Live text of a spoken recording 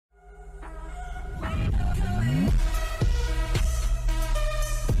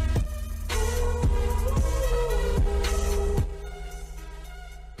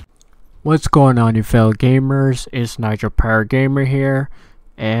What's going on, you fellow gamers? It's NitroPowerGamer here,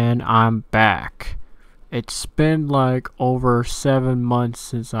 and I'm back. It's been like over 7 months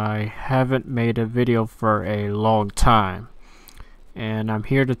since I haven't made a video for a long time, and I'm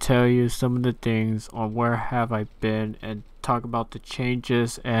here to tell you some of the things on where have I been and talk about the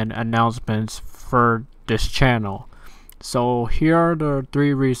changes and announcements for this channel. So here are the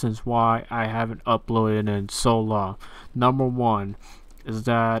 3 reasons why I haven't uploaded in so long. Number 1 is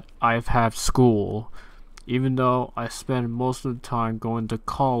that I've had school. Even though I spend most of the time going to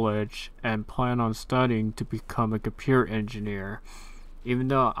college and plan on studying to become a computer engineer, even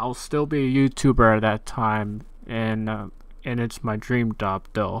though I'll still be a YouTuber at that time, and it's my dream job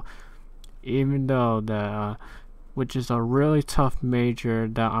though. Even though which is a really tough major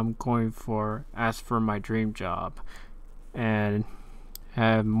that I'm going for as for my dream job, and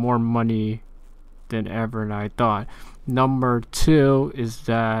have more money than ever than I thought. Number 2 is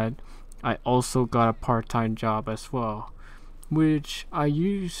that I also got a part-time job as well, which I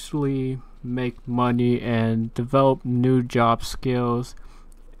usually make money and develop new job skills.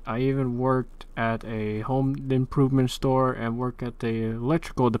 I even worked at a home improvement store and worked at the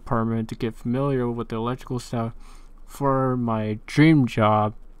electrical department to get familiar with the electrical stuff for my dream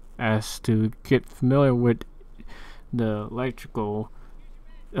job, as to get familiar with the electrical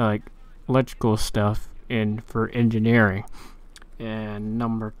stuff for engineering. And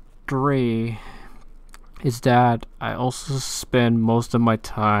number 3 is that I also spend most of my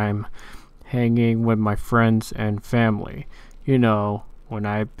time hanging with my friends and family. You know, when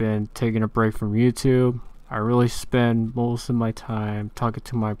I've been taking a break from YouTube, I really spend most of my time talking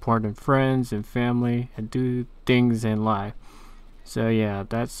to my important friends and family and do things in life. So yeah,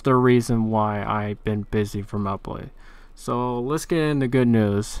 that's the reason why I've been busy from uploading. So let's get into good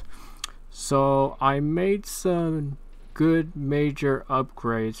news. So I made some good major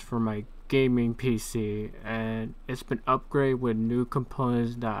upgrades for my gaming PC, and it's been upgraded with new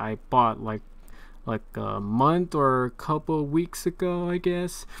components that I bought like a month or a couple of weeks ago, I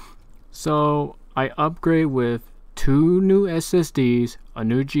guess. So I upgraded with 2 new SSDs, a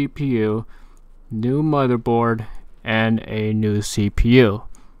new GPU, new motherboard, and a new CPU.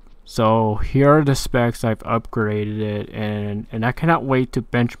 So here are the specs I've upgraded it, and I cannot wait to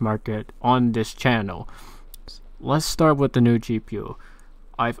benchmark it on this channel. Let's start with the new GPU.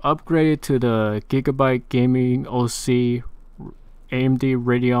 I've upgraded to the Gigabyte Gaming OC AMD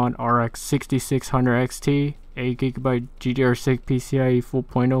Radeon RX 6600 XT, 8GB GDDR6 PCIe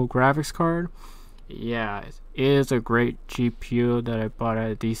 4.0 graphics card. Yeah, it is a great GPU that I bought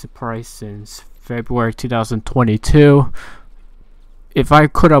at a decent price since February 2022. If I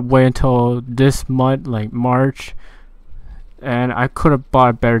could have waited until this month, like March, and I could have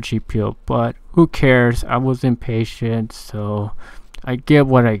bought a better GPU, but who cares? I was impatient, so I get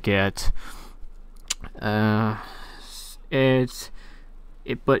what I get. But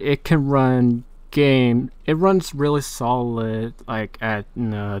it can run game. It runs really solid, like at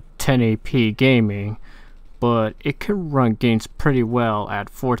 1080p gaming, but it can run games pretty well at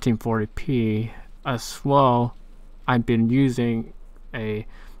 1440p as well. I've been using a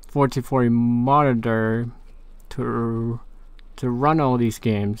 1440 monitor to run all these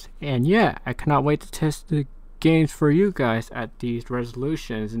games, and yeah, I cannot wait to test the games for you guys at these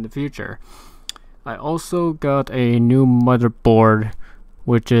resolutions in the future. I also got a new motherboard,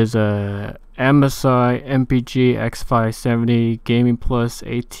 which is a MSI MPG X570 Gaming Plus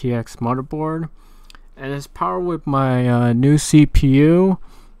ATX motherboard, and it's powered with my new CPU,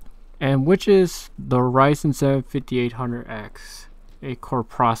 and which is the Ryzen 7 5800X, a core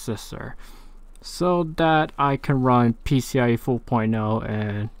processor, so that I can run PCIe 4.0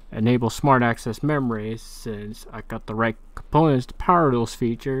 and enable smart access memory, since I got the right components to power those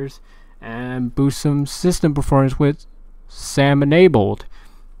features, and boost some system performance with SAM enabled.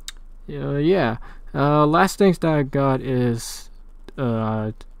 Last things that I got is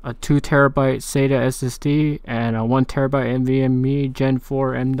a 2TB SATA SSD and a 1TB NVMe Gen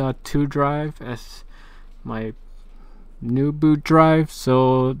 4 M.2 drive as my new boot drive,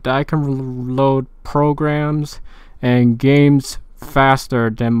 so that I can load programs and games faster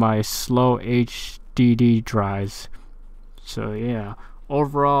than my slow HDD drives. So yeah,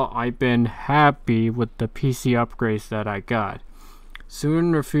 overall I've been happy with the PC upgrades that I got. Soon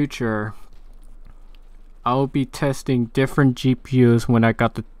in the future, I'll be testing different GPUs when I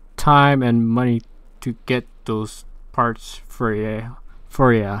got the time and money to get those parts for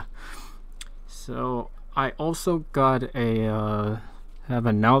ya. So I also got a have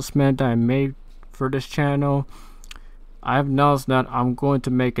an announcement that I made for this channel. I've announced that I'm going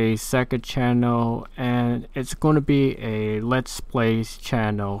to make a second channel, and it's going to be a Let's Plays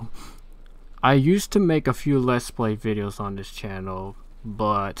channel. I used to make a few Let's Play videos on this channel,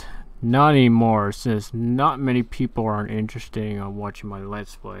 but not anymore, since not many people aren't interested in watching my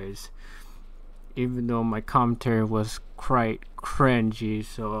Let's Plays, even though my commentary was quite cringy,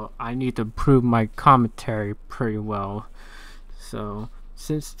 so I need to improve my commentary pretty well. So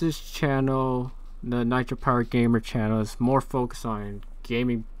since this channel, the NitroPowerGamer channel, is more focused on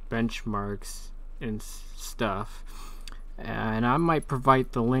gaming benchmarks and stuff, and I might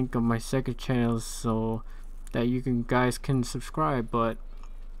provide the link of my second channel so that you guys can subscribe. But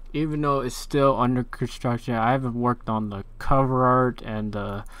even though it's still under construction, I haven't worked on the cover art and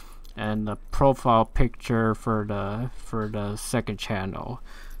the profile picture for the second channel.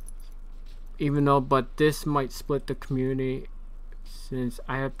 But this might split the community, since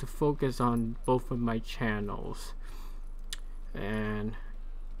I have to focus on both of my channels. And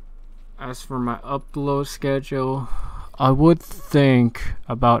as for my upload schedule, I would think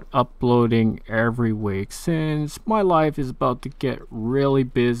about uploading every week, since my life is about to get really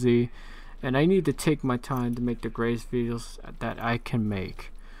busy and I need to take my time to make the greatest videos that I can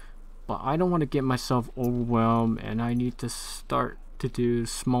make. But I don't want to get myself overwhelmed, and I need to start to do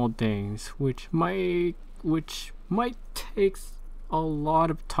small things, which might take a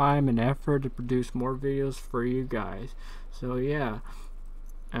lot of time and effort to produce more videos for you guys. So yeah,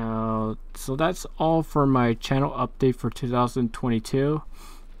 so that's all for my channel update for 2022,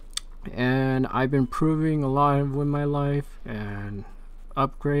 and I've been improving a lot with my life and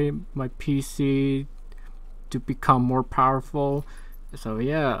upgrade my PC to become more powerful. So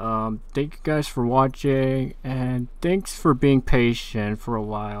yeah, thank you guys for watching, and thanks for being patient for a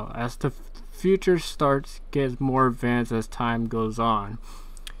while as the future gets more advanced as time goes on.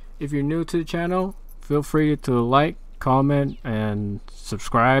 If you're new to the channel, feel free to like, comment, and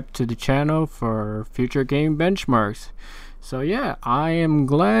subscribe to the channel for future game benchmarks. So yeah, I am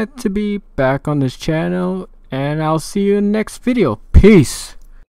glad to be back on this channel, and I'll see you in the next video. Peace!